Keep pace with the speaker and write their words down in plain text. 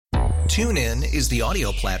TuneIn is the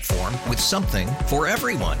audio platform with something for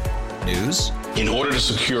everyone. News. In order to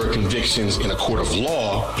secure convictions in a court of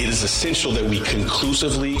law, it is essential that we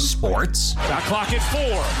conclusively. Sports. Shot clock at 4.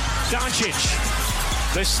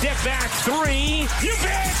 Doncic. The step back 3. You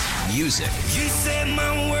bet. Music. You set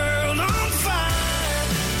my world on fire.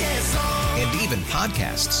 Yes, and even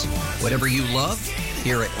podcasts. Whatever you love,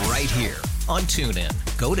 hear it right here on TuneIn.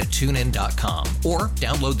 Go to TuneIn.com or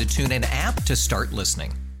download the TuneIn app to start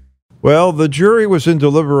listening. Well, the jury was in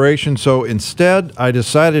deliberation, so instead I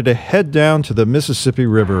decided to head down to the Mississippi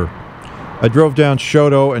River. I drove down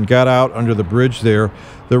Choteau and got out under the bridge there.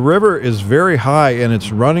 The river is very high and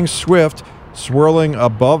it's running swift, swirling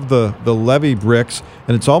above the levee bricks,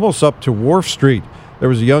 and it's almost up to Wharf Street. There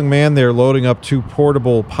was a young man there loading up 2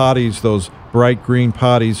 portable potties, those bright green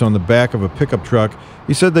potties, on the back of a pickup truck.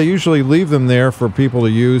 He said they usually leave them there for people to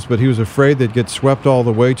use, but he was afraid they'd get swept all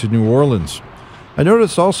the way to New Orleans. I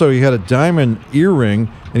noticed also he had a diamond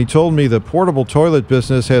earring, and he told me the portable toilet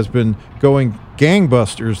business has been going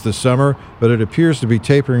gangbusters this summer, but it appears to be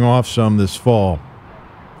tapering off some this fall.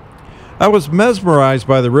 I was mesmerized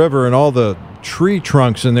by the river and all the tree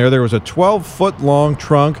trunks in there. There was a 12-foot-long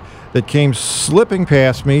trunk that came slipping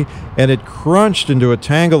past me, and it crunched into a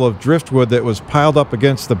tangle of driftwood that was piled up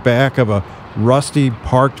against the back of a rusty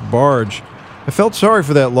parked barge. I felt sorry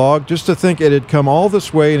for that log, just to think it had come all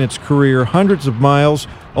this way in its career, hundreds of miles,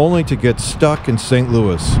 only to get stuck in St.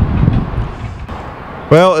 Louis.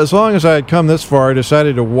 Well, as long as I had come this far, I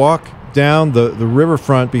decided to walk down the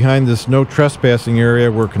riverfront behind this no trespassing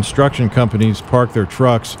area where construction companies park their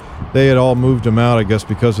trucks. They had all moved them out, I guess,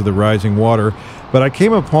 because of the rising water. But I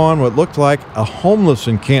came upon what looked like a homeless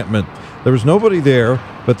encampment. There was nobody there,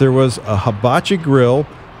 but there was a hibachi grill,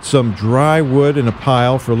 some dry wood in a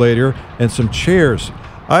pile for later, and some chairs.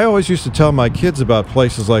 I always used to tell my kids about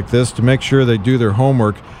places like this to make sure they do their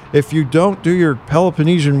homework. If you don't do your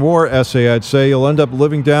Peloponnesian War essay, I'd say you'll end up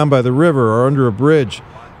living down by the river or under a bridge.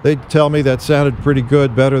 They'd tell me that sounded pretty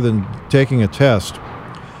good, better than taking a test.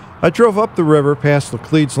 I drove up the river past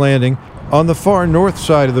Laclede's Landing. On the far north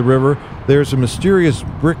side of the river, there's a mysterious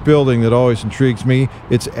brick building that always intrigues me.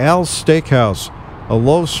 It's Al's Steakhouse, a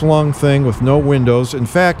low-slung thing with no windows. In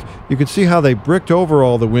fact, you could see how they bricked over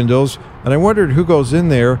all the windows, and I wondered who goes in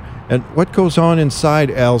there and what goes on inside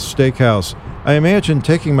Al's Steakhouse. I imagined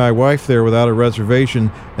taking my wife there without a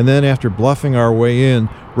reservation, and then after bluffing our way in,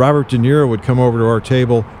 Robert De Niro would come over to our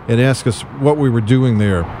table and ask us what we were doing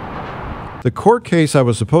there. The court case I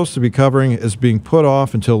was supposed to be covering is being put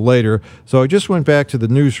off until later, so I just went back to the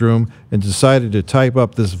newsroom and decided to type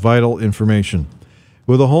up this vital information.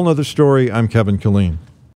 With a whole nother story, I'm Kevin Killeen.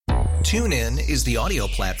 TuneIn is the audio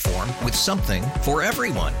platform with something for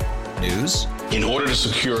everyone. News. In order to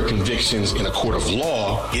secure convictions in a court of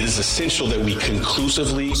law, it is essential that we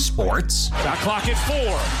conclusively. Sports. Shot clock at 4.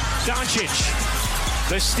 Doncic.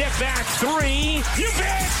 The step back 3. You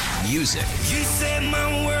bet. Music. You set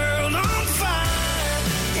my world on fire.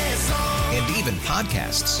 Yes, and even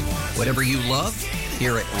podcasts. Whatever you love,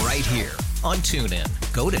 hear it right here on TuneIn.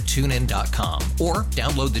 Go to TuneIn.com or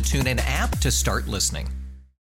download the TuneIn app to start listening.